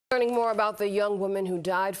Learning more about the young woman who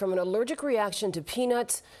died from an allergic reaction to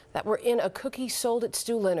peanuts that were in a cookie sold at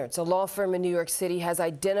Stew Leonard's. A law firm in New York City has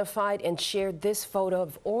identified and shared this photo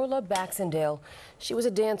of Orla Baxendale. She was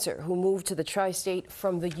a dancer who moved to the tri-state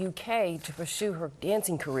from the UK to pursue her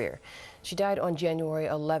dancing career. She died on January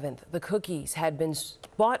 11th. The cookies had been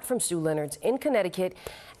bought from Stew Leonard's in Connecticut,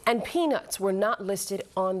 and peanuts were not listed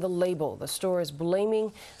on the label. The store is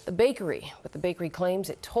blaming the bakery, but the bakery claims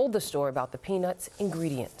it told the store about the peanuts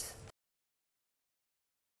ingredients.